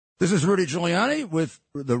This is Rudy Giuliani with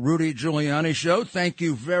the Rudy Giuliani Show. Thank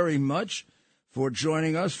you very much for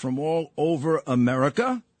joining us from all over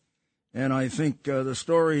America. And I think the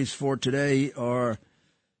stories for today are,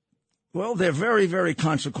 well, they're very, very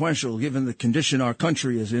consequential given the condition our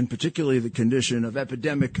country is in, particularly the condition of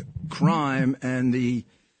epidemic crime and the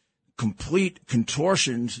complete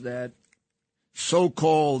contortions that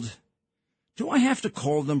so-called, do I have to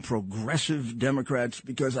call them progressive Democrats?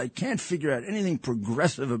 Because I can't figure out anything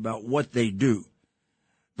progressive about what they do.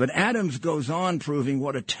 But Adams goes on proving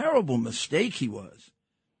what a terrible mistake he was.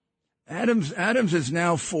 Adams is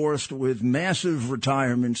now forced with massive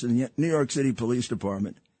retirements in the New York City Police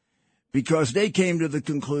Department because they came to the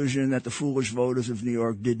conclusion that the foolish voters of New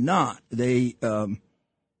York did not. They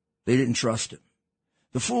didn't trust him.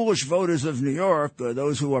 The foolish voters of New York,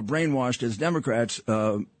 those who are brainwashed as Democrats,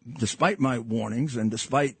 despite my warnings and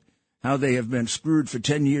despite how they have been screwed for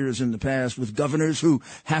 10 years in the past with governors who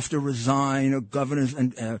have to resign, or governors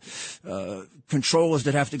and controllers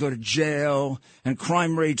that have to go to jail, and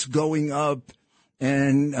crime rates going up,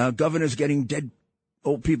 and governors getting dead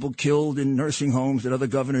old people killed in nursing homes that other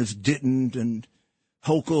governors didn't, and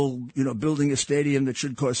Hochul, building a stadium that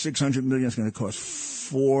should cost $600 million is going to cost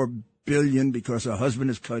 $4 billion because her husband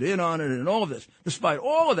is cut in on it, and all of this. Despite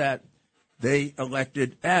all of that, they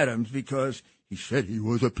elected Adams because he said he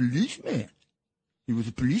was a policeman. He was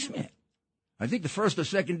a policeman. I think the first or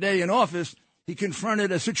second day in office, he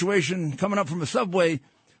confronted a situation coming up from a subway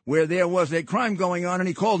where there was a crime going on, and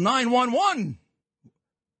he called 911.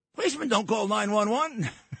 Policemen don't call 911.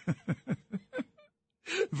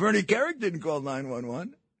 Bernie Kerik didn't call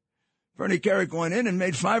 911. Bernie Kerik went in and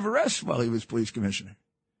made 5 arrests while he was police commissioner.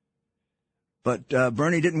 But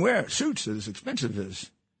Bernie didn't wear suits as expensive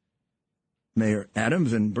as Mayor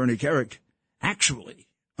Adams, and Bernie Kerik actually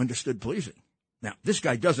understood policing. Now, this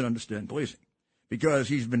guy doesn't understand policing because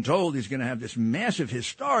he's been told he's going to have this massive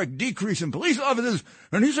historic decrease in police officers,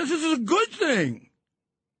 and he says this is a good thing.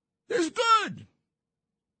 This is good.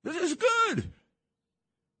 This is good.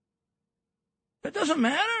 That doesn't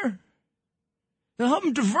matter. They'll help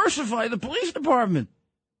him diversify the police department.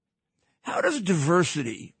 How does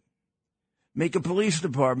diversity make a police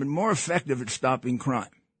department more effective at stopping crime?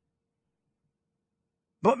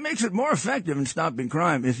 What makes it more effective in stopping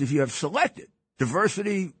crime is if you have selected,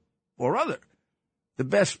 diversity or other, the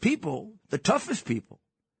best people, the toughest people,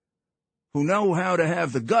 who know how to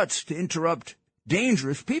have the guts to interrupt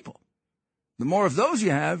dangerous people. The more of those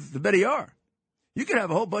you have, the better you are. You could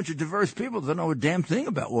have a whole bunch of diverse people that don't know a damn thing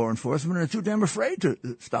about law enforcement and are too damn afraid to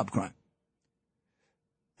stop crime.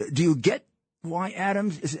 Do you get why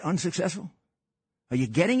Adams is unsuccessful? Are you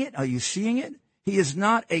getting it? Are you seeing it? He is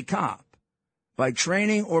not a cop by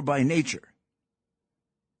training or by nature.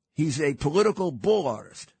 He's a political bull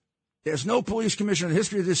artist. There's no police commissioner in the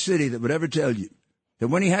history of this city that would ever tell you that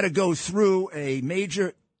when he had to go through a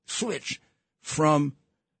major switch from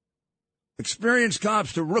experienced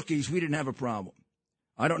cops to rookies, we didn't have a problem.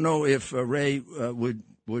 I don't know if Ray would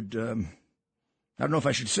I don't know if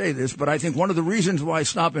I should say this, but I think one of the reasons why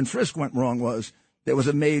stop and frisk went wrong was there was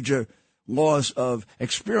a major loss of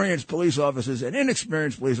experienced police officers, and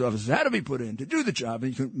inexperienced police officers had to be put in to do the job,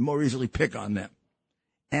 and you can more easily pick on them.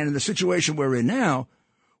 And in the situation we're in now,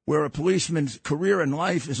 where a policeman's career and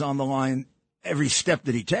life is on the line every step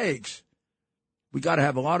that he takes, we got to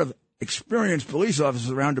have a lot of experienced police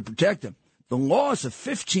officers around to protect him. The loss of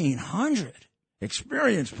 1,500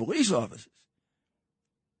 experienced police officers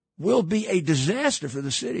will be a disaster for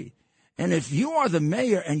the city. And if you are the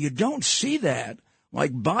mayor and you don't see that,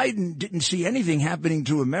 like Biden didn't see anything happening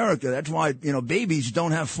to America, that's why, babies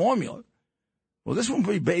don't have formula. Well, this won't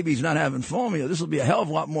be babies not having formula. This will be a hell of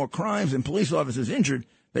a lot more crimes and police officers injured.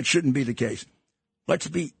 That shouldn't be the case. Let's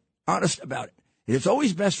be honest about it. It's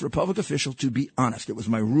always best for a public official to be honest. It was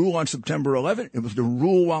my rule on September 11th. It was the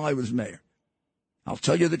rule while I was mayor. I'll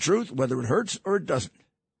tell you the truth, whether it hurts or it doesn't.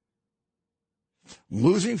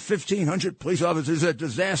 Losing 1,500 police officers is a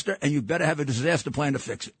disaster, and you better have a disaster plan to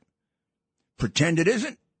fix it. Pretend it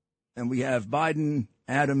isn't, and we have Biden,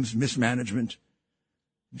 Adams, mismanagement,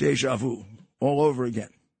 deja vu, all over again.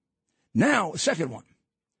 Now, second one,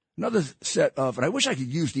 another set of, and I wish I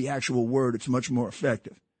could use the actual word, it's much more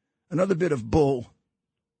effective, another bit of bull.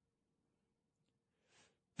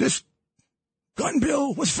 This gun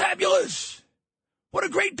bill was fabulous. What a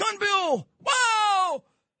great gun bill. Wow.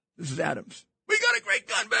 This is Adams. We got a great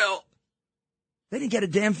gun bill. They didn't get a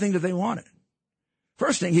damn thing that they wanted.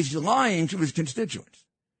 First thing, he's lying to his constituents.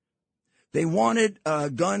 They wanted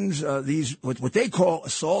guns, these what they call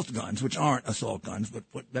assault guns, which aren't assault guns, but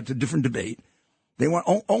that's a different debate. They want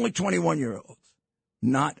only 21-year-olds.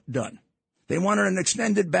 Not done. They wanted an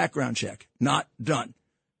extended background check. Not done.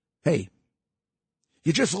 Hey,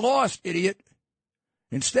 you just lost, idiot.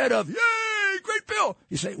 Instead of, yay, great bill,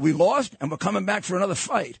 you say, we lost and we're coming back for another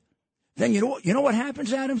fight. Then you know what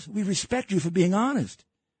happens, Adams? We respect you for being honest.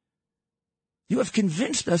 You have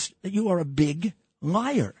convinced us that you are a big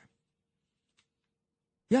liar.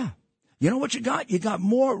 Yeah. You know what you got? You got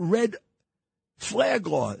more red flag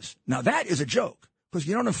laws. Now, that is a joke because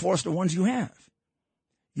you don't enforce the ones you have.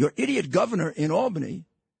 Your idiot governor in Albany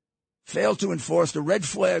failed to enforce the red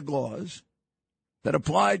flag laws that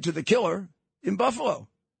applied to the killer in Buffalo,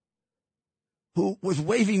 who was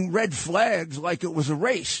waving red flags like it was a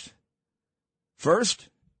race. First,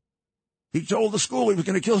 he told the school he was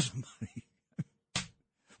going to kill somebody.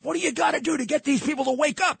 What do you got to do to get these people to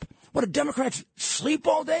wake up? What, do Democrats sleep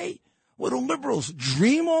all day? What, do liberals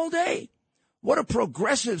dream all day? What, do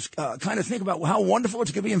progressives kind of think about how wonderful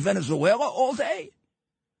it's going to be in Venezuela all day?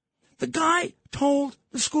 The guy told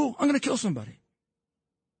the school, I'm going to kill somebody.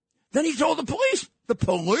 Then he told the police,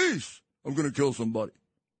 I'm going to kill somebody.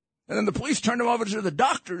 And then the police turned him over to the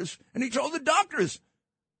doctors, and he told the doctors,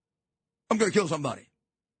 I'm going to kill somebody.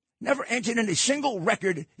 Never entered in a single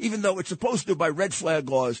record, even though it's supposed to by red flag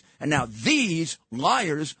laws. And now these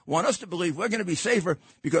liars want us to believe we're going to be safer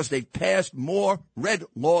because they've passed more red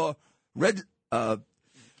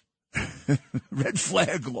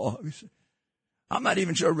flag laws. I'm not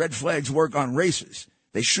even sure red flags work on races.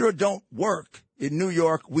 They sure don't work in New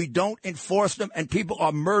York. We don't enforce them, and people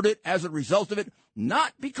are murdered as a result of it,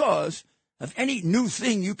 not because of any new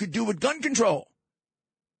thing you could do with gun control.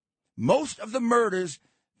 Most of the murders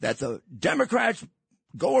that the Democrats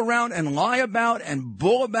go around and lie about and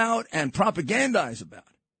bull about and propagandize about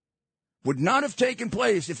would not have taken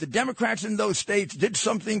place if the Democrats in those states did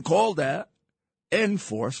something called that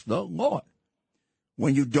enforce the law.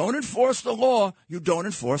 When you don't enforce the law, you don't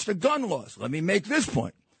enforce the gun laws. Let me make this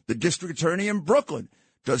point. The district attorney in Brooklyn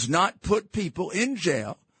does not put people in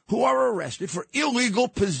jail who are arrested for illegal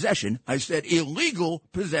possession. I said illegal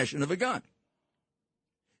possession of a gun.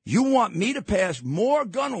 You want me to pass more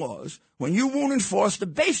gun laws when you won't enforce the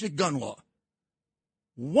basic gun law.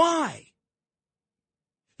 Why?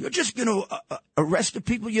 You're just going to arrest the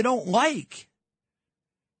people you don't like,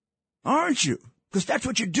 aren't you? Because that's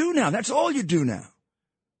what you do now. That's all you do now.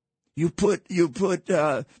 You put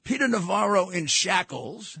Peter Navarro in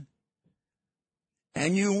shackles,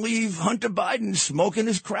 and you leave Hunter Biden smoking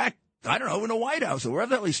his crack, I don't know, in the White House or wherever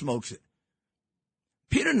the hell he smokes it.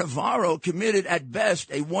 Peter Navarro committed, at best,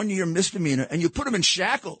 a 1-year misdemeanor, and you put him in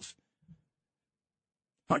shackles.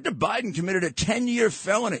 Hunter Biden committed a 10-year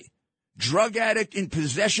felony, drug addict in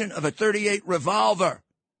possession of a .38 revolver.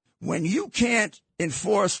 When you can't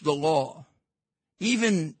enforce the law,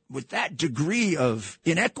 even with that degree of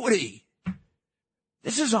inequity,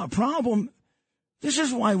 this is our problem. This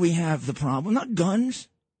is why we have the problem, not guns.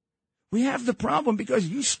 We have the problem because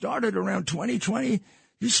you started around 2020.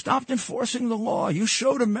 You stopped enforcing the law. You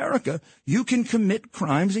showed America you can commit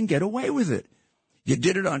crimes and get away with it. You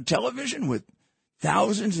did it on television with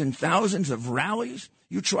thousands and thousands of rallies.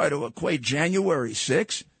 You try to equate January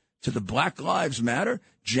 6th to the Black Lives Matter.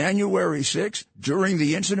 January 6th, during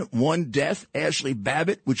the incident, 1 death, Ashley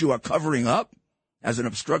Babbitt, which you are covering up as an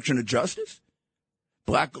obstruction of justice.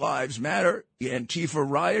 Black Lives Matter, Antifa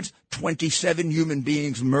riots, 27 human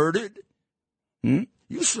beings murdered. You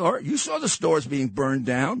saw it. You saw the stores being burned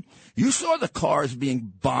down. You saw the cars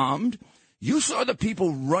being bombed. You saw the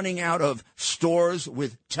people running out of stores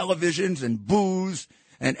with televisions and booze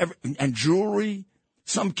and jewelry.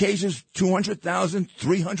 Some cases, 200,000,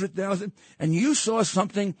 300,000. And you saw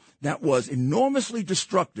something that was enormously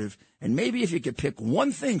destructive. And maybe if you could pick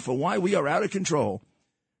one thing for why we are out of control,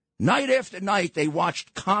 night after night, they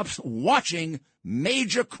watched cops watching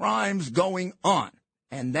major crimes going on.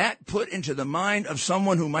 And that put into the mind of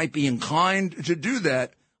someone who might be inclined to do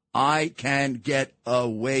that, I can get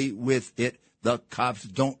away with it. The cops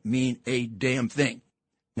don't mean a damn thing.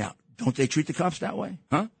 Now, don't they treat the cops that way?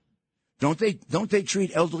 Huh? Don't they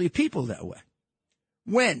treat elderly people that way?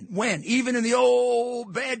 When? Even in the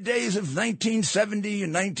old bad days of 1970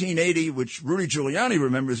 and 1980, which Rudy Giuliani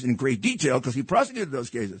remembers in great detail because he prosecuted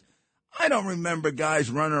those cases. I don't remember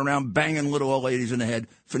guys running around banging little old ladies in the head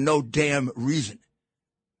for no damn reason.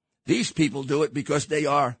 These people do it because they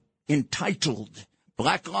are entitled.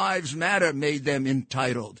 Black Lives Matter made them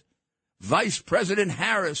entitled. Vice President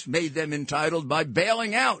Harris made them entitled by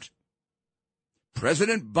bailing out.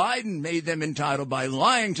 President Biden made them entitled by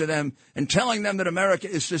lying to them and telling them that America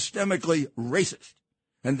is systemically racist,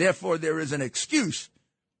 and therefore there is an excuse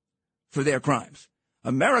for their crimes.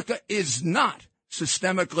 America is not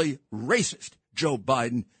systemically racist, Joe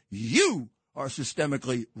Biden. You are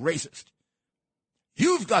systemically racist.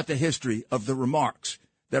 You've got the history of the remarks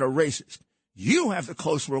that are racist. You have the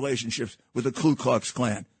close relationships with the Ku Klux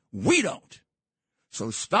Klan. We don't.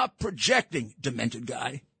 So stop projecting, demented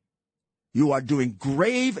guy. You are doing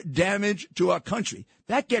grave damage to our country.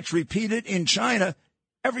 That gets repeated in China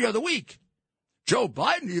every other week. Joe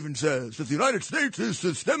Biden even says that the United States is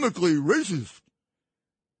systemically racist.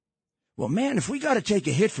 Well, man, if we got to take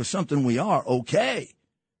a hit for something, we are, okay.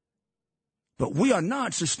 But we are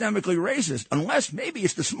not systemically racist, unless maybe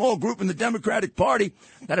it's the small group in the Democratic Party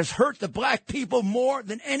that has hurt the black people more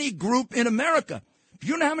than any group in America. Do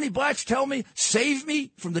you know how many blacks tell me, save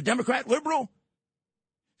me from the Democrat liberal?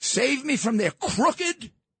 Save me from their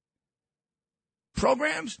crooked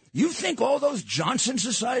programs? You think all those Johnson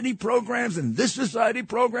Society programs and this society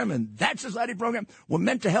program and that society program were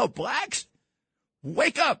meant to help blacks?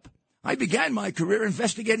 Wake up. I began my career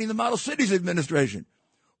investigating the Model Cities Administration.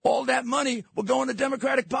 All that money were going to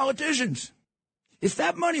Democratic politicians. If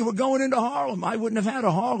that money were going into Harlem, I wouldn't have had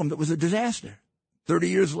a Harlem that was a disaster 30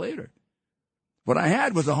 years later. What I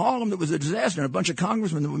had was a Harlem that was a disaster and a bunch of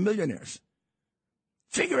congressmen that were millionaires.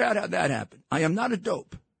 Figure out how that happened. I am not a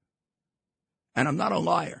dope, and I'm not a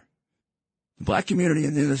liar. The black community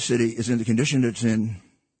in the inner city is in the condition it's in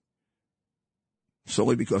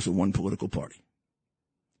solely because of one political party.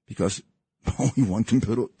 Because only one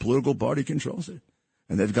political party controls it.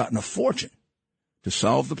 And they've gotten a fortune to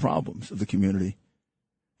solve the problems of the community,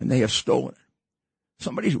 and they have stolen it.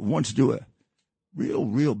 Somebody wants to do a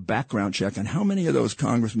real background check on how many of those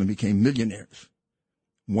congressmen became millionaires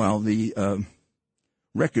while the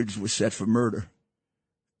records were set for murder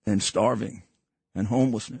and starving and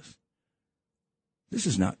homelessness. This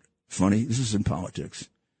is not funny. This is in politics.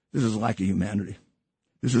 This is lack of humanity.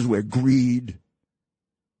 This is where greed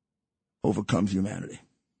overcomes humanity.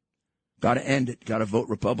 Got to end it. Got to vote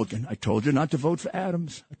Republican. I told you not to vote for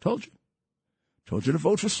Adams. I told you. Told you to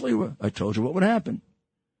vote for Sliwa. I told you what would happen.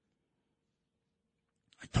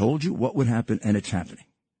 I told you what would happen, and it's happening.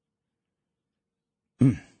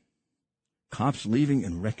 Cops leaving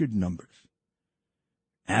in record numbers.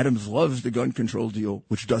 Adams loves the gun control deal,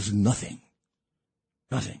 which does nothing.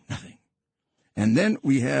 Nothing. And then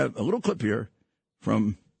we have a little clip here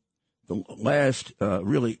from the last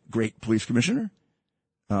really great police commissioner.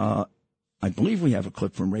 I believe we have a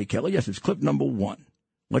clip from Ray Kelly. Yes, it's clip number 1.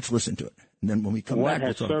 Let's listen to it. And then when we come back,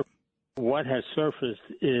 we'll talk. What has surfaced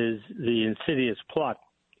is the insidious plot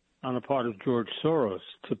on the part of George Soros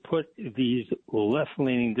to put these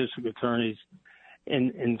left-leaning district attorneys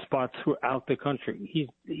in spots throughout the country.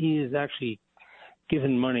 He has actually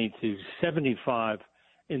given money to 75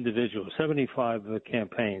 individuals, 75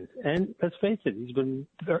 campaigns. And let's face it, he's been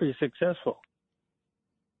very successful.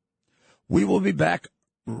 We will be back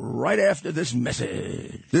right after this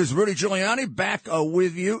message. This is Rudy Giuliani back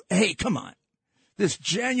with you. Hey, come on. This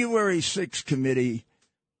January 6th committee,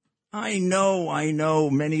 I know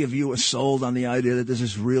many of you are sold on the idea that this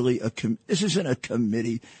is really this isn't a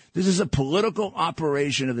committee. This is a political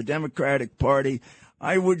operation of the Democratic Party.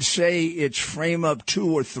 I would say it's frame up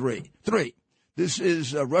 2 or 3. 3. This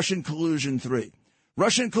is Russian collusion 3.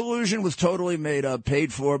 Russian collusion was totally made up,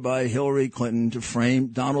 paid for by Hillary Clinton to frame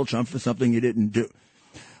Donald Trump for something he didn't do.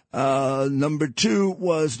 Number 2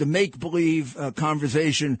 was the make-believe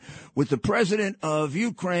conversation with the president of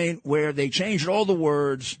Ukraine, where they changed all the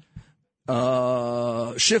words.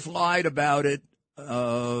 Schiff lied about it.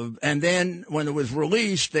 And then when it was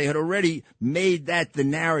released, they had already made that the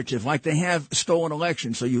narrative, like they have stolen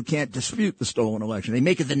election, so you can't dispute the stolen election. They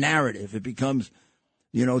make it the narrative. It becomes,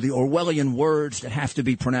 the Orwellian words that have to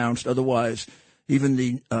be pronounced. Otherwise, even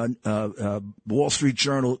the Wall Street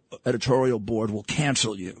Journal editorial board will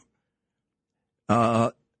cancel you.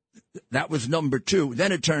 That was number 2.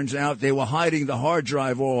 Then it turns out they were hiding the hard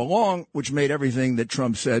drive all along, which made everything that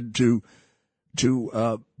Trump said to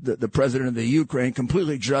the president of the Ukraine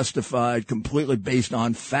completely justified, completely based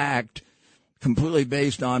on fact, completely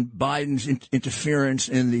based on Biden's interference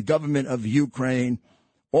in the government of Ukraine,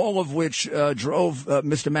 all of which drove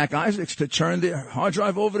Mr. Mac Isaacs to turn the hard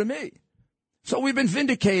drive over to me. So we've been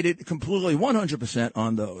vindicated completely 100%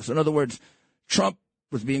 on those. In other words, Trump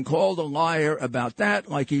was being called a liar about that,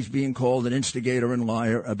 like he's being called an instigator and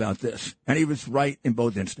liar about this. And he was right in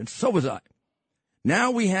both instances. So was I.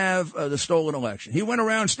 Now we have the stolen election. He went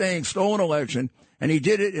around saying stolen election, and he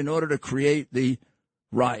did it in order to create the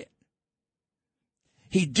riot.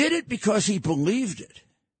 He did it because he believed it.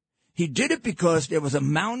 He did it because there was a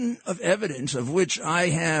mountain of evidence, of which I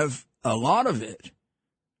have a lot of it,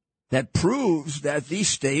 that proves that these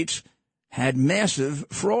states had massive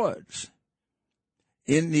frauds.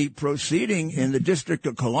 in the proceeding in the District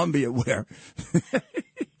of Columbia where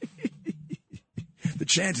the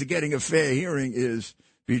chance of getting a fair hearing is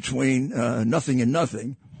between nothing and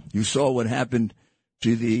nothing. You saw what happened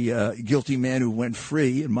to the guilty man who went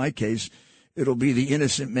free. In my case, it'll be the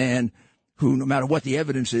innocent man who, no matter what the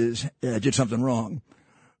evidence is, did something wrong.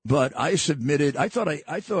 But I submitted. I thought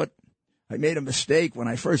I made a mistake when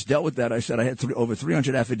I first dealt with that. I said I had over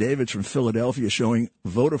 300 affidavits from Philadelphia showing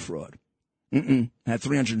voter fraud. I had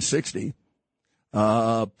 360.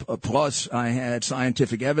 Plus, I had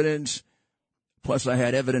scientific evidence. Plus, I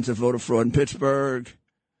had evidence of voter fraud in Pittsburgh.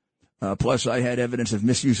 Plus, I had evidence of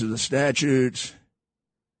misuse of the statutes.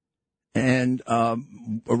 And a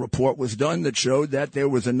report was done that showed that there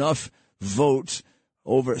was enough votes,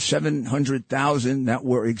 over 700,000, that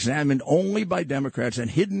were examined only by Democrats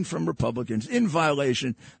and hidden from Republicans in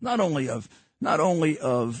violation not only of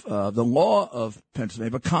the law of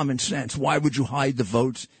Pennsylvania, but common sense. Why would you hide the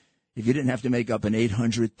votes if you didn't have to make up an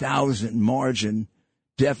 800,000 margin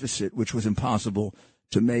deficit, which was impossible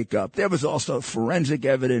to make up? There was also forensic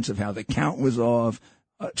evidence of how the count was off,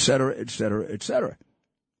 et cetera, et cetera, et cetera.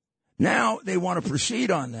 Now they want to proceed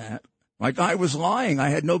on that like I was lying. I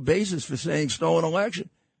had no basis for saying stolen election.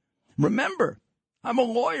 Remember, I'm a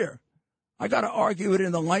lawyer. I got to argue it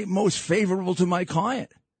in the light most favorable to my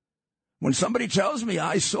client. When somebody tells me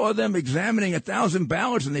I saw them examining 1,000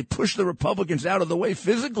 ballots and they pushed the Republicans out of the way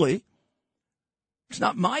physically, it's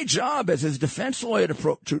not my job as his defense lawyer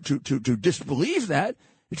to disbelieve that.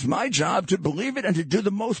 It's my job to believe it and to do the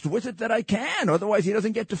most with it that I can. Otherwise, he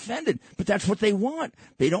doesn't get defended. But that's what they want.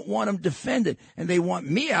 They don't want him defended. And they want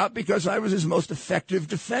me out because I was his most effective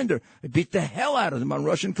defender. I beat the hell out of them on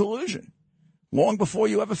Russian collusion long before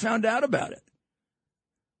you ever found out about it.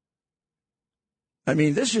 I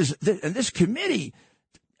mean, this committee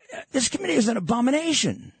is an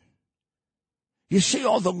abomination. You see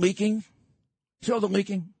all the leaking?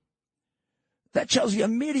 That tells you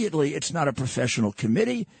immediately it's not a professional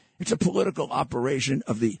committee. It's a political operation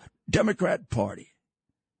of the Democrat Party.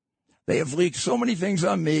 They have leaked so many things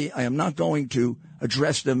on me. I am not going to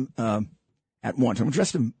address them at once. I'm going to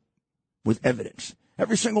address them with evidence.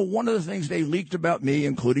 Every single one of the things they leaked about me,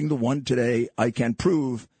 including the one today, I can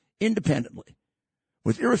prove independently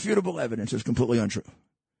with irrefutable evidence is completely untrue.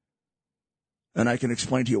 And I can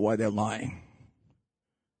explain to you why they're lying.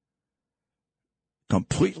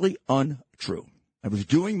 Completely untrue. I was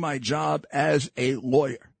doing my job as a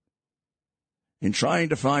lawyer in trying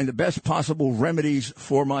to find the best possible remedies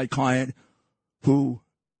for my client who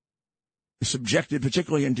is subjected,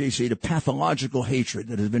 particularly in D.C., to pathological hatred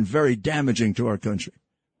that has been very damaging to our country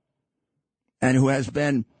and who has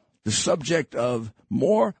been the subject of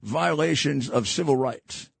more violations of civil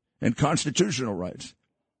rights and constitutional rights,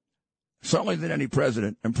 certainly than any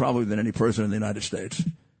president and probably than any person in the United States.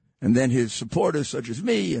 And then his supporters, such as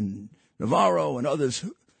me and Navarro and others,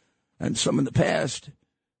 and some in the past,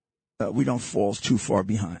 we don't fall too far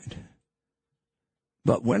behind.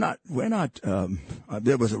 But we're not.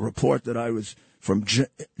 There was a report that I was from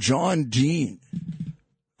John Dean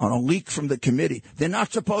on a leak from the committee. They're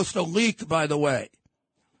not supposed to leak, by the way.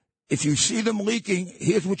 If you see them leaking,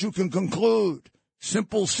 here's what you can conclude.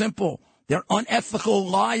 Simple. They're unethical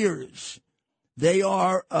liars. They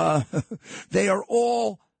are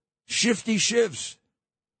all shifty shifts.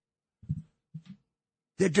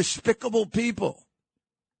 They're despicable people.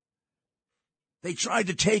 They tried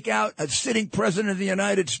to take out a sitting president of the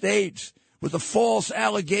United States with a false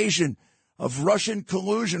allegation of Russian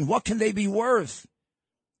collusion. What can they be worth?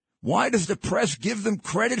 Why does the press give them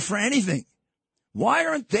credit for anything? Why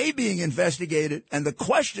aren't they being investigated? And the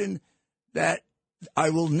question that I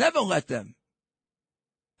will never let them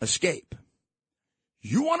escape.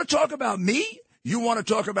 You want to talk about me? You want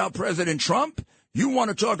to talk about President Trump? You want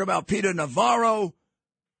to talk about Peter Navarro?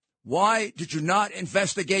 Why did you not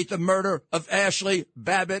investigate the murder of Ashley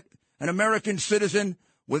Babbitt, an American citizen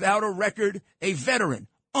without a record, a veteran,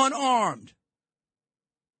 unarmed,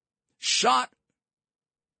 shot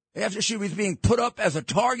after she was being put up as a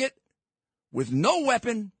target with no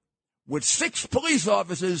weapon, with 6 police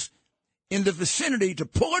officers in the vicinity to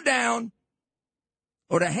pull her down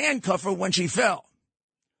or to handcuff her when she fell?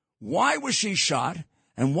 Why was she shot?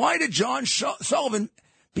 And why did John Sullivan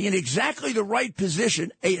be in exactly the right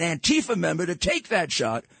position, an Antifa member, to take that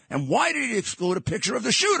shot? And why did he exclude a picture of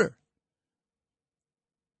the shooter?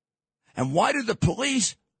 And why did the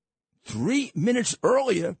police 3 minutes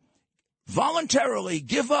earlier voluntarily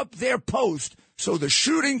give up their post so the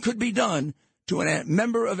shooting could be done to a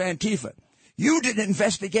member of Antifa? You didn't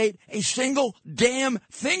investigate a single damn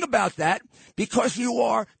thing about that because you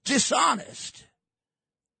are dishonest.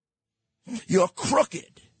 You're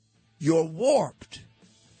crooked. You're warped.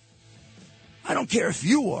 I don't care if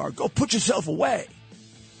you are. Go put yourself away.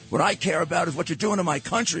 What I care about is what you're doing to my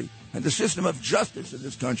country and the system of justice in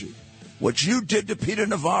this country. What you did to Peter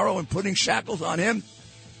Navarro and putting shackles on him,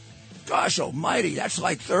 gosh almighty, that's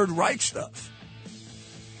like Third Reich stuff.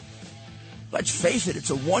 Let's face it, it's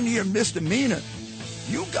a one-year misdemeanor.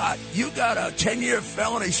 You got a 10-year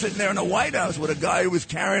felony sitting there in the White House with a guy who was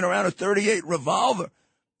carrying around a .38 revolver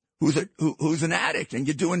who's an addict, and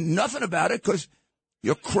you're doing nothing about it because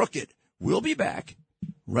you're crooked. We'll be back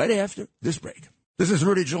right after this break. This is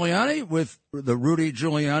Rudy Giuliani with the Rudy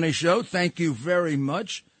Giuliani Show. Thank you very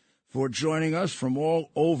much for joining us from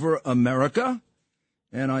all over America.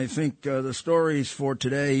 And I think the stories for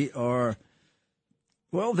today are,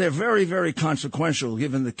 well, they're very, very consequential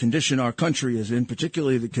given the condition our country is in,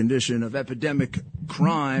 particularly the condition of epidemic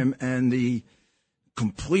crime and the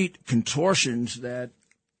complete contortions that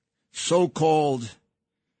so-called,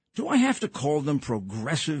 do I have to call them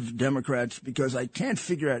progressive Democrats? Because I can't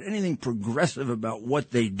figure out anything progressive about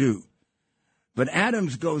what they do. But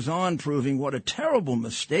Adams goes on proving what a terrible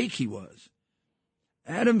mistake he was.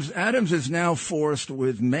 Adams is now forced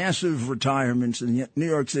with massive retirements in the New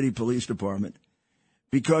York City Police Department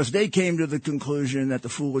because they came to the conclusion that the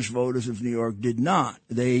foolish voters of New York did not.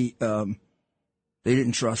 They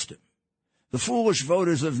didn't trust him. The foolish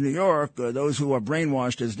voters of New York, those who are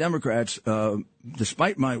brainwashed as Democrats,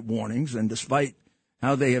 despite my warnings and despite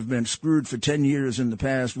how they have been screwed for 10 years in the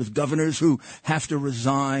past with governors who have to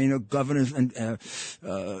resign, or governors and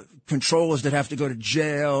controllers that have to go to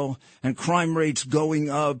jail, and crime rates going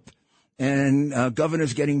up, and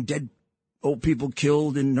governors getting dead old people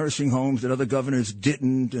killed in nursing homes that other governors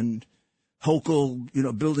didn't, and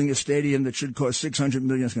Hochul, building a stadium that should cost $600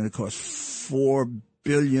 million is going to cost $4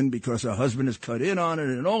 billion because her husband is cut in on it,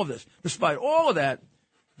 and all of this. Despite all of that,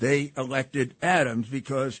 they elected Adams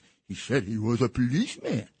because he said he was a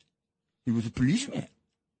policeman. He was a policeman.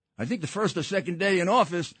 I think the first or second day in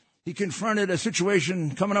office, he confronted a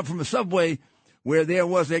situation coming up from a subway where there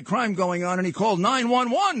was a crime going on, and he called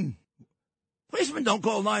 911. Policemen don't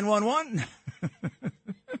call 911.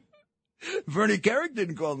 Bernie Kerik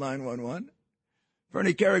didn't call 911.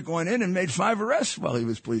 Bernie Kerik went in and made 5 arrests while he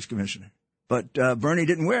was police commissioner. But Bernie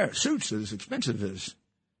didn't wear suits as expensive as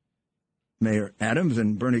Mayor Adams,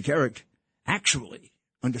 and Bernie Kerik actually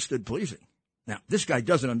understood policing. Now, this guy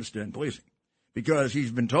doesn't understand policing because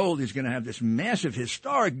he's been told he's going to have this massive,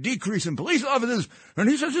 historic decrease in police officers, and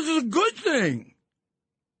he says this is a good thing.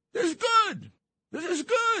 This is good. This is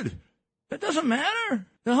good. That doesn't matter.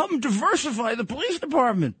 They'll help them diversify the police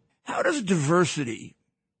department. How does diversity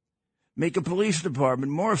make a police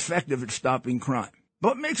department more effective at stopping crime?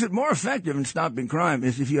 What makes it more effective in stopping crime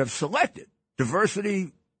is if you have selected,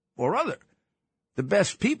 diversity or other, the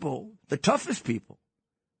best people, the toughest people,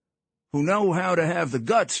 who know how to have the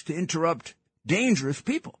guts to interrupt dangerous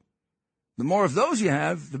people. The more of those you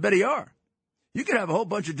have, the better you are. You could have a whole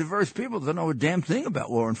bunch of diverse people that don't know a damn thing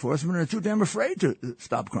about law enforcement and are too damn afraid to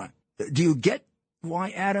stop crime. Do you get why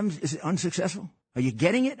Adams is unsuccessful? Are you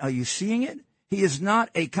getting it? Are you seeing it? He is not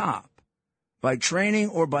a cop by training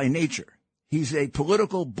or by nature. He's a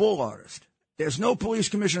political bull artist. There's no police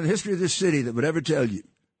commissioner in the history of this city that would ever tell you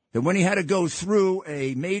that when he had to go through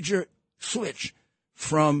a major switch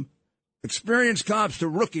from experienced cops to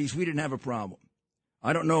rookies, we didn't have a problem.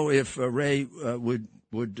 I don't know if Ray would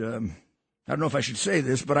I don't know if I should say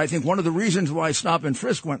this, but I think one of the reasons why stop and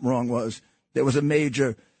frisk went wrong was there was a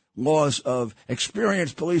major loss of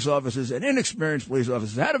experienced police officers and inexperienced police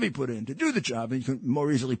officers had to be put in to do the job, and you can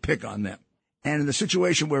more easily pick on them. And in the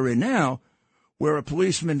situation we're in now, where a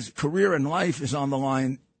policeman's career in life is on the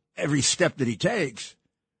line every step that he takes,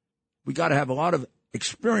 we got to have a lot of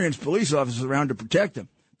experienced police officers around to protect him.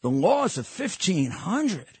 The loss of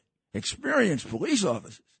 1,500 experienced police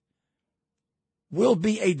officers will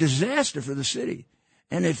be a disaster for the city.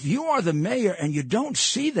 And if you are the mayor and you don't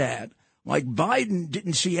see that, like Biden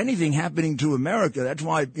didn't see anything happening to America, that's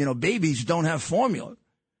why, babies don't have formula.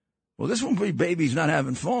 Well, this won't be babies not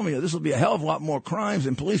having formula. This will be a hell of a lot more crimes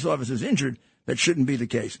and police officers injured. That shouldn't be the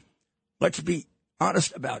case. Let's be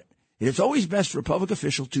honest about it. It's always best for a public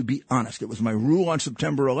official to be honest. It was my rule on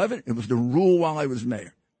September 11th. It was the rule while I was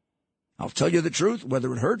mayor. I'll tell you the truth,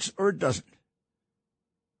 whether it hurts or it doesn't.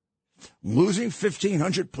 Losing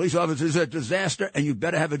 1,500 police officers is a disaster, and you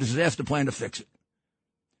better have a disaster plan to fix it.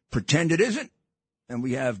 Pretend it isn't, and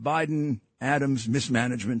we have Biden, Adams,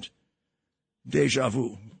 mismanagement, deja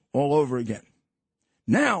vu, all over again.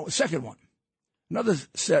 Now, second one. Another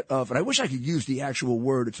set of, and I wish I could use the actual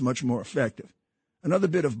word, it's much more effective. Another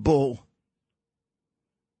bit of bull.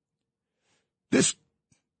 This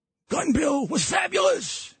gun bill was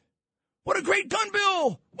fabulous. What a great gun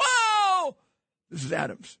bill. Wow. This is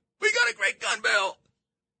Adams. We got a great gun bill.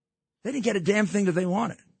 They didn't get a damn thing that they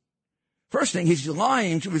wanted. First thing, he's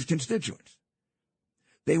lying to his constituents.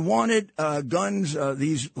 They wanted guns,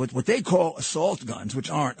 these what they call assault guns, which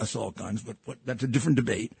aren't assault guns, but that's a different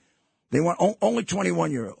debate. They want only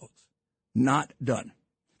 21-year-olds. Not done.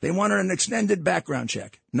 They wanted an extended background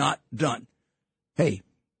check. Not done. Hey,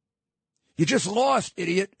 you just lost,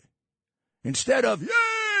 idiot. Instead of,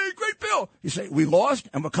 yay, great bill, you say, we lost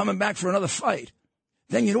and we're coming back for another fight.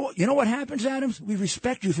 Then you know what happens, Adams? We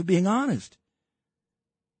respect you for being honest.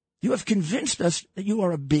 You have convinced us that you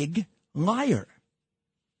are a big liar.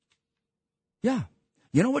 Yeah.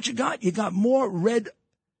 You know what you got? You got more red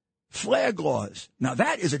flag laws. Now,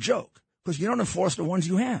 that is a joke because you don't enforce the ones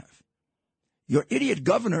you have. Your idiot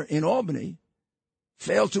governor in Albany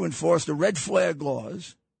failed to enforce the red flag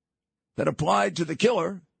laws that applied to the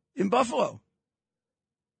killer in Buffalo,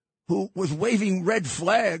 who was waving red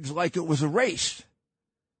flags like it was a race.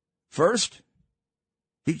 First,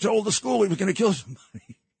 he told the school he was going to kill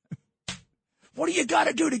somebody. What do you got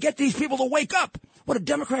to do to get these people to wake up? What, do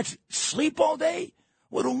Democrats sleep all day?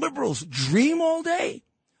 What, do liberals dream all day?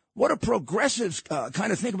 What, do progressives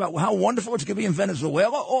kind of think about how wonderful it's going to be in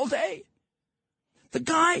Venezuela all day? The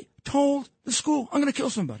guy told the school, I'm going to kill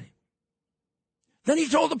somebody. Then he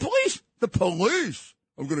told the police,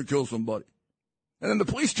 I'm going to kill somebody. And then the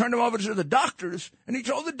police turned him over to the doctors, and he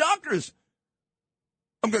told the doctors,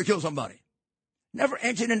 I'm going to kill somebody. Never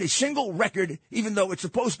entered in a single record, even though it's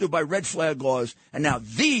supposed to by red flag laws. And now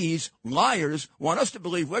these liars want us to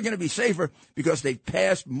believe we're going to be safer because they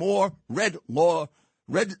passed more red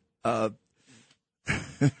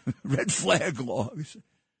flag laws.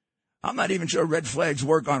 I'm not even sure red flags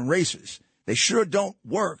work on races. They sure don't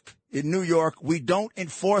work in New York. We don't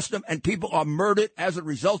enforce them, and people are murdered as a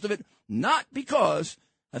result of it, not because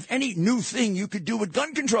of any new thing you could do with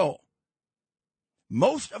gun control.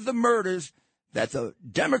 Most of the murders that the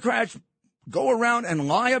Democrats go around and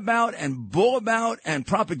lie about and bull about and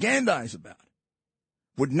propagandize about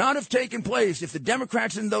would not have taken place if the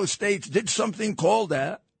Democrats in those states did something called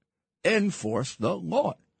that, enforce the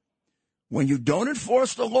law. When you don't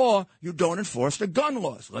enforce the law, you don't enforce the gun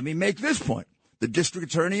laws. Let me make this point. The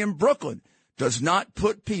district attorney in Brooklyn does not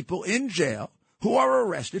put people in jail who are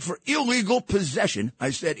arrested for illegal possession.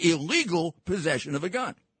 I said illegal possession of a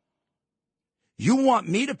gun. You want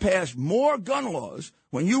me to pass more gun laws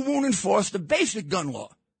when you won't enforce the basic gun law.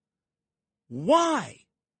 Why?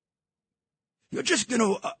 You're just going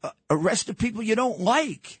to arrest the people you don't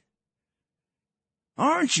like,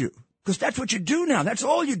 aren't you? Because that's what you do now. That's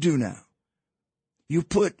all you do now. You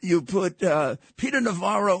put Peter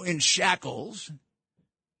Navarro in shackles,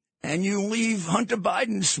 and you leave Hunter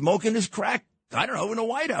Biden smoking his crack, I don't know, in the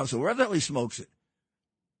White House or wherever the hell he smokes it.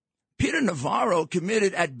 Peter Navarro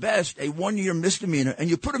committed, at best, a 1-year misdemeanor, and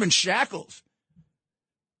you put him in shackles.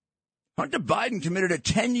 Hunter Biden committed a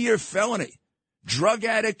 10-year felony, drug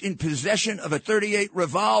addict in possession of a .38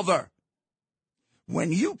 revolver.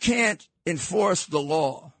 When you can't enforce the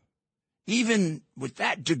law, even with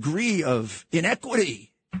that degree of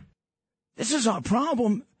inequity, this is our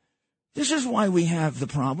problem. This is why we have the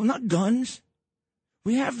problem, not guns.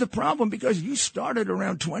 We have the problem because you started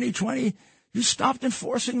around 2020. You stopped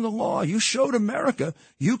enforcing the law. You showed America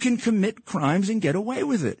you can commit crimes and get away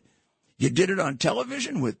with it. You did it on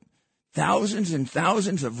television with thousands and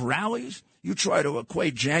thousands of rallies. You try to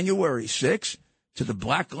equate January 6th to the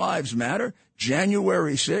Black Lives Matter.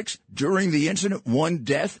 January 6th, during the incident, 1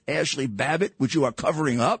 death, Ashley Babbitt, which you are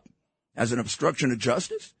covering up as an obstruction of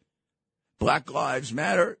justice. Black Lives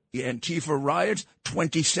Matter, Antifa riots,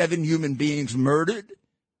 27 human beings murdered.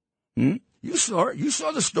 You saw it. You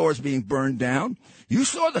saw the stores being burned down. You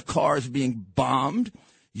saw the cars being bombed.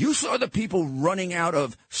 You saw the people running out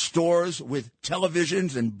of stores with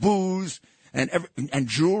televisions and booze and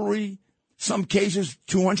jewelry. Some cases,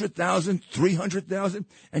 200,000, 300,000.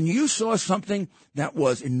 And you saw something that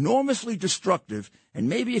was enormously destructive. And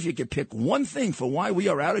maybe if you could pick one thing for why we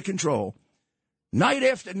are out of control, night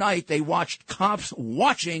after night, they watched cops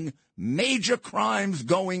watching major crimes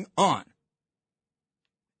going on.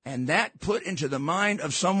 And that put into the mind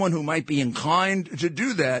of someone who might be inclined to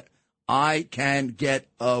do that, I can get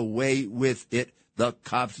away with it. The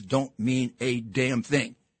cops don't mean a damn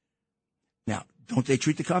thing. Now, don't they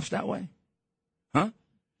treat the cops that way? Huh?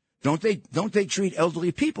 Don't they treat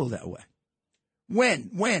elderly people that way? When?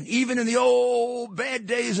 Even in the old bad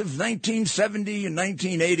days of 1970 and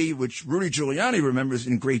 1980, which Rudy Giuliani remembers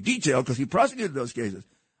in great detail because he prosecuted those cases.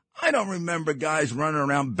 I don't remember guys running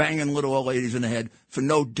around banging little old ladies in the head for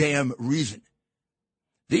no damn reason.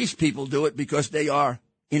 These people do it because they are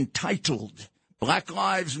entitled. Black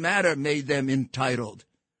Lives Matter made them entitled.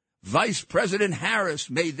 Vice President Harris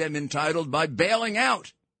made them entitled by bailing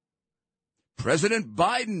out. President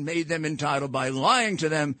Biden made them entitled by lying to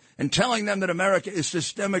them and telling them that America is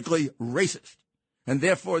systemically racist, and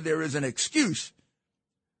therefore there is an excuse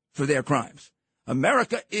for their crimes.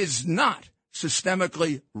 America is not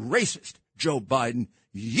systemically racist, Joe Biden.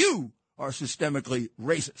 You are systemically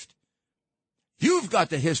racist. You've got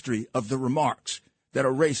the history of the remarks that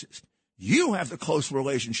are racist. You have the close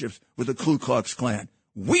relationships with the Ku Klux Klan.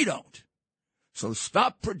 We don't. So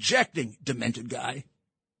stop projecting, demented guy.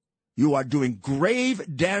 You are doing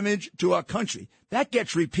grave damage to our country. That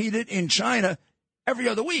gets repeated in China every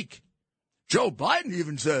other week. Joe Biden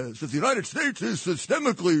even says that the United States is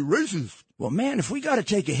systemically racist. Well, man, if we got to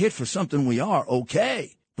take a hit for something, we are,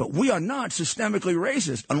 okay. But we are not systemically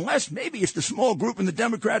racist, unless maybe it's the small group in the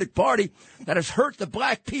Democratic Party that has hurt the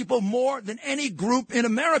black people more than any group in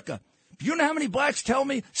America. Do you know how many blacks tell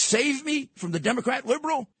me, save me from the Democrat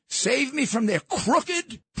liberal? Save me from their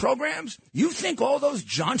crooked programs? You think all those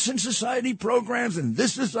Johnson Society programs and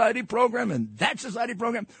this society program and that society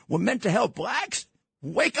program were meant to help blacks?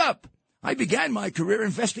 Wake up. I began my career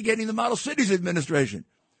investigating the Model Cities Administration.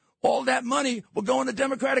 All that money were going to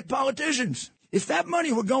Democratic politicians. If that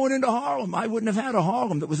money were going into Harlem, I wouldn't have had a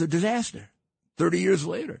Harlem that was a disaster 30 years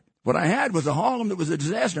later. What I had was a Harlem that was a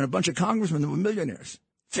disaster and a bunch of congressmen that were millionaires.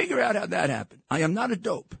 Figure out how that happened. I am not a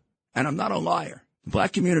dope, and I'm not a liar. The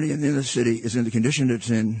black community in the inner city is in the condition it's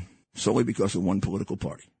in solely because of one political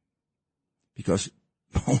party. Because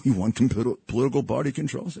only one political party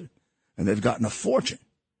controls it. And they've gotten a fortune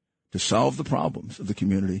to solve the problems of the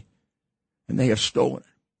community, and they have stolen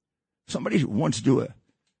it. Somebody once do a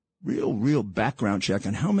real background check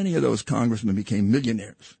on how many of those congressmen became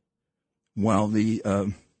millionaires while the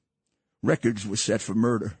records were set for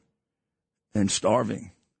murder and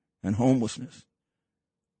starving and homelessness.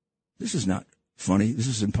 This is not funny. This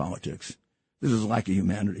is in politics. This is lack of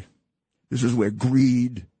humanity. This is where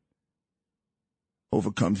greed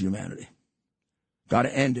overcomes humanity. Got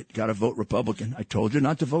to end it. Got to vote Republican. I told you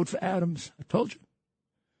not to vote for Adams. I told you.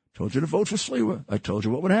 Told you to vote for Sliwa. I told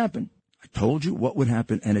you what would happen. I told you what would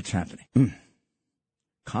happen, and it's happening.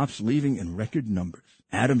 Cops leaving in record numbers.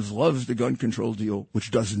 Adams loves the gun control deal,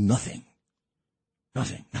 which does nothing.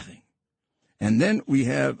 Nothing. And then we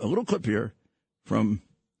have a little clip here from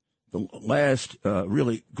the last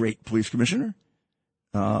really great police commissioner.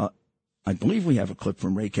 I believe we have a clip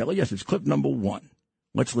from Ray Kelly. Yes, it's clip number 1.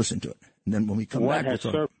 Let's listen to it. And then when we come back,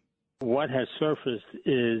 what has surfaced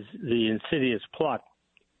is the insidious plot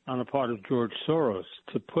on the part of George Soros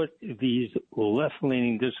to put these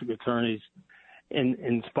left-leaning district attorneys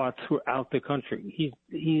in spots throughout the country.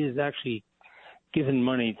 He has actually given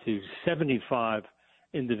money to 75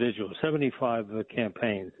 individuals, 75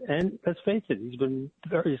 campaigns. And let's face it, he's been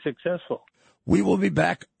very successful. We will be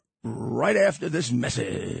back right after this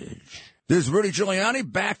message. This is Rudy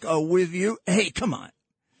Giuliani back with you. Hey, come on.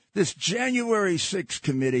 This January 6th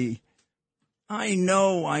committee, I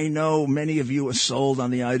know many of you are sold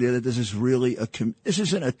on the idea that this is really this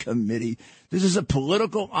isn't a committee. This is a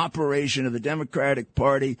political operation of the Democratic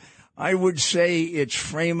Party. I would say it's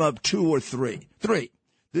frame up 2 or 3. 3.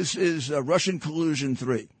 This is Russian collusion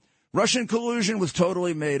 3. Russian collusion was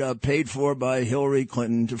totally made up, paid for by Hillary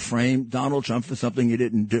Clinton to frame Donald Trump for something he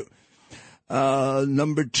didn't do.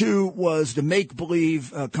 Number 2 was the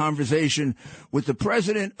make-believe conversation with the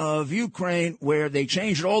president of Ukraine, where they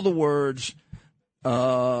changed all the words.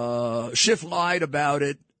 Schiff lied about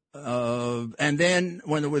it. And then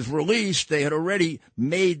when it was released, they had already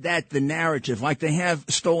made that the narrative, like they have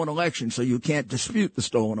stolen elections, so you can't dispute the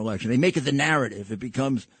stolen election. They make it the narrative. It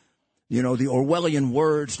becomes, the Orwellian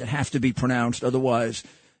words that have to be pronounced. Otherwise,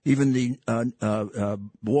 even the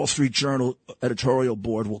Wall Street Journal editorial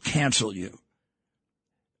board will cancel you.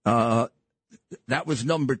 That was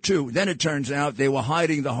number 2. Then it turns out they were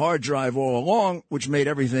hiding the hard drive all along, which made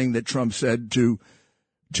everything that Trump said to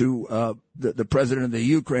the president of the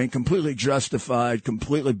Ukraine completely justified,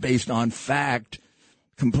 completely based on fact,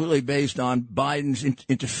 completely based on Biden's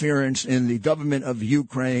interference in the government of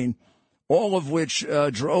Ukraine, all of which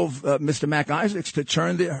drove Mr. Mac Isaacs to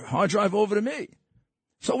turn the hard drive over to me.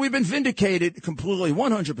 So we've been vindicated completely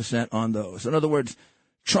 100% on those. In other words,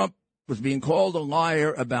 Trump was being called a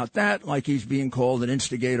liar about that, like he's being called an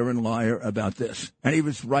instigator and liar about this. And he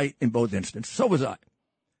was right in both instances. So was I.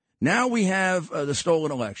 Now we have the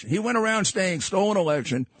stolen election. He went around saying stolen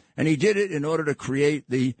election, and he did it in order to create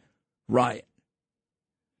the riot.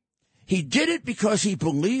 He did it because he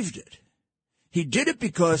believed it. He did it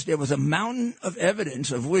because there was a mountain of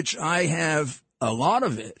evidence of which I have a lot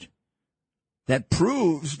of it that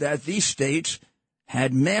proves that these states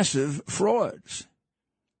had massive frauds.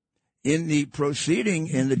 In the proceeding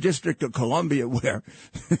in the District of Columbia, where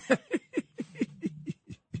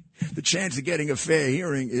the chance of getting a fair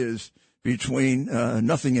hearing is between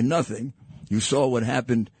nothing and nothing, you saw what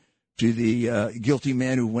happened to the guilty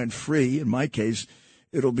man who went free. In my case,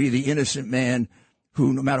 it'll be the innocent man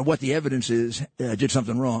who, no matter what the evidence is, did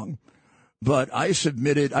something wrong. But I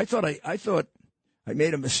submitted. I thought I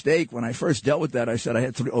made a mistake when I first dealt with that. I said I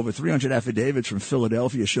had over 300 affidavits from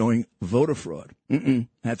Philadelphia showing voter fraud. I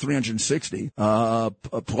had 360.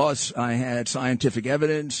 Plus, I had scientific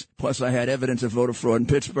evidence. Plus, I had evidence of voter fraud in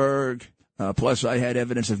Pittsburgh. Plus, I had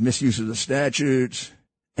evidence of misuse of the statutes.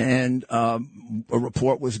 And a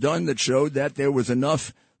report was done that showed that there was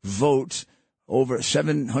enough votes, over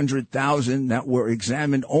 700,000, that were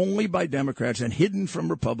examined only by Democrats and hidden from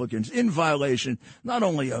Republicans in violation not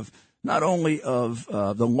only of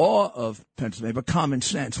the law of Pennsylvania, but common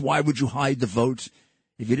sense. Why would you hide the votes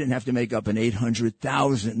if you didn't have to make up an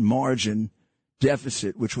 800,000 margin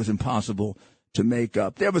deficit, which was impossible to make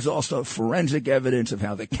up? There was also forensic evidence of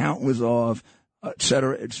how the count was off, et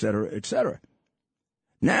cetera, et cetera, et cetera.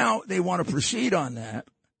 Now they want to proceed on that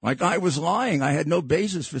like I was lying. I had no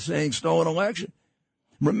basis for saying stolen election.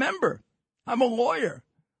 Remember, I'm a lawyer.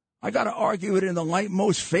 I got to argue it in the light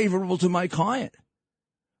most favorable to my client.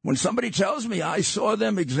 When somebody tells me I saw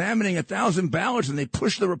them examining 1,000 ballots and they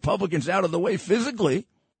pushed the Republicans out of the way physically,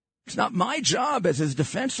 it's not my job as his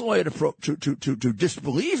defense lawyer to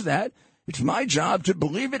disbelieve that. It's my job to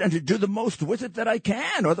believe it and to do the most with it that I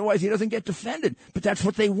can. Otherwise, he doesn't get defended. But that's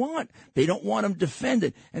what they want. They don't want him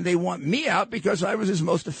defended. And they want me out because I was his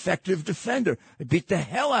most effective defender. I beat the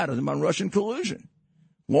hell out of them on Russian collusion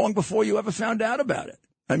long before you ever found out about it.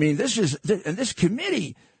 I mean, this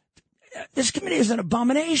committee is an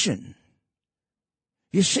abomination.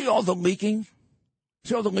 You see all the leaking?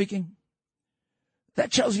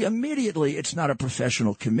 That tells you immediately it's not a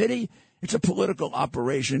professional committee. It's a political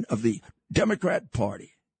operation of the Democrat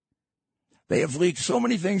Party. They have leaked so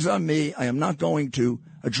many things on me, I am not going to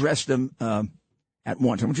address them at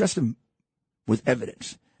once. I'm going to address them with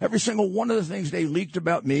evidence. Every single one of the things they leaked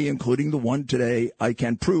about me, including the one today, I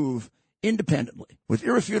can prove independently, with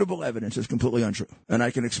irrefutable evidence, is completely untrue. And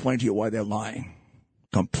I can explain to you why they're lying.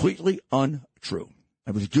 Completely untrue.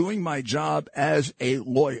 I was doing my job as a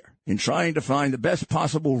lawyer in trying to find the best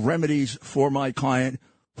possible remedies for my client,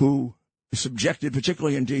 who is subjected,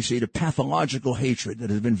 particularly in D.C., to pathological hatred that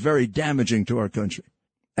has been very damaging to our country,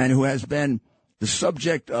 and who has been the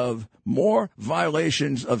subject of more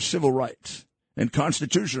violations of civil rights and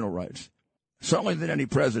constitutional rights, certainly than any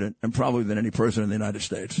president and probably than any person in the United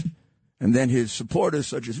States. And then his supporters,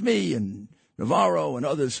 such as me and Navarro and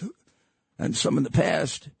others, and some in the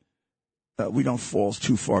past, we don't fall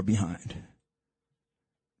too far behind.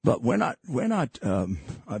 But we're not.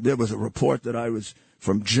 There was a report that I was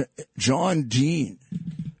from John Dean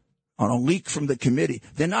on a leak from the committee.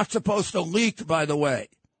 They're not supposed to leak, by the way.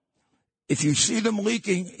 If you see them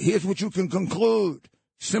leaking, here's what you can conclude.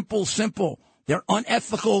 Simple. They're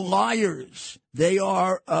unethical liars. They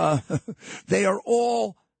are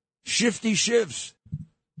all shifty shifts.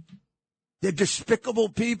 They're despicable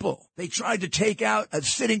people. They tried to take out a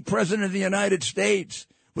sitting president of the United States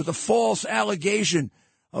with a false allegation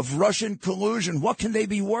of Russian collusion. What can they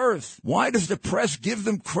be worth? Why does the press give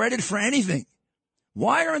them credit for anything?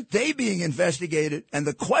 Why aren't they being investigated? And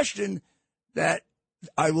the question that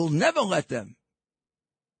I will never let them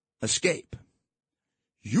escape.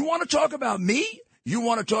 You want to talk about me? You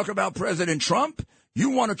want to talk about President Trump?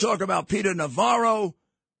 You want to talk about Peter Navarro?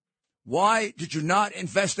 Why did you not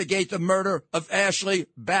investigate the murder of Ashley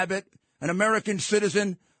Babbitt, an American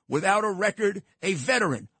citizen without a record, a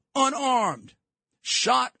veteran, unarmed,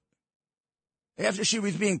 shot after she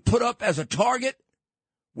was being put up as a target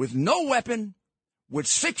with no weapon, with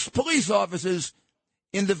 6 police officers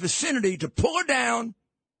in the vicinity to pull her down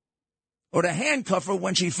or to handcuff her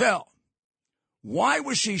when she fell? Why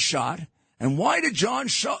was she shot? And why did John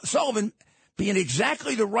Sullivan be in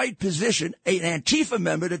exactly the right position, an Antifa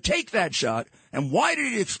member, to take that shot? And why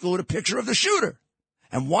did he exclude a picture of the shooter?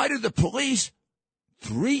 And why did the police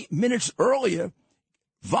 3 minutes earlier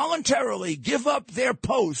voluntarily give up their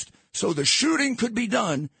post so the shooting could be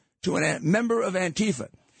done to a member of Antifa?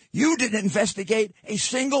 You didn't investigate a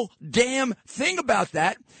single damn thing about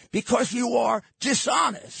that because you are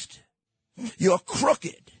dishonest. You're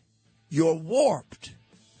crooked. You're warped.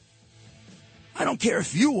 I don't care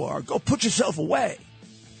if you are. Go put yourself away.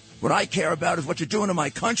 What I care about is what you're doing to my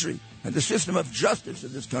country and the system of justice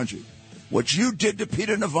in this country. What you did to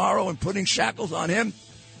Peter Navarro and putting shackles on him,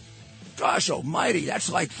 Gosh almighty,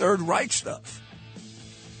 that's like Third Reich stuff.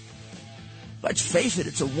 Let's face it,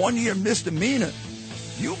 it's a 1-year misdemeanor.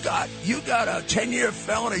 You got a 10-year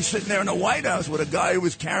felony sitting there in the White House with a guy who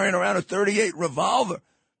was carrying around a .38 revolver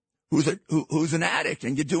who's an addict,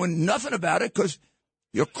 and you're doing nothing about it because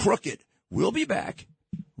you're crooked. We'll be back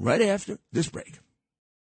right after this break.